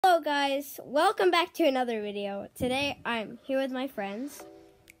guys, welcome back to another video. Today I'm here with my friends,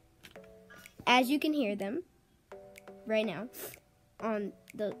 as you can hear them right now on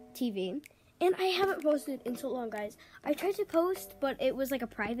the TV, and I haven't posted in so long, guys. I tried to post, but it was like a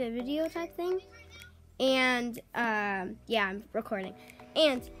private video type thing, and yeah, I'm recording,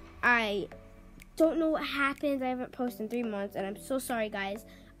 and I don't know what happened. I haven't posted in 3 months, and I'm so sorry, guys.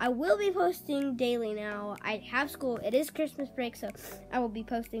 I will be posting daily now. I have school. It is Christmas break, so I will be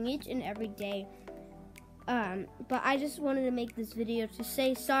posting each and every day. But I just wanted to make this video to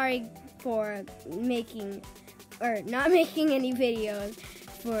say sorry for not making any videos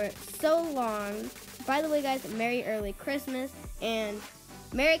for so long. By the way, guys, Merry Early Christmas, and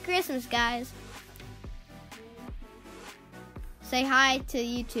Merry Christmas, guys. Say hi to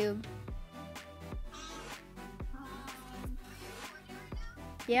YouTube.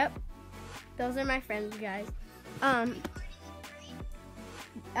 Yep, those are my friends, guys. No,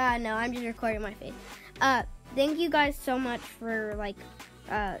 I'm just recording my face. Thank you guys so much for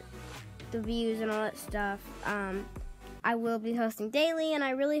the views and all that stuff. I will be posting daily, and I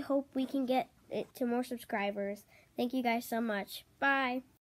really hope we can get it to more subscribers. Thank you guys so much. Bye.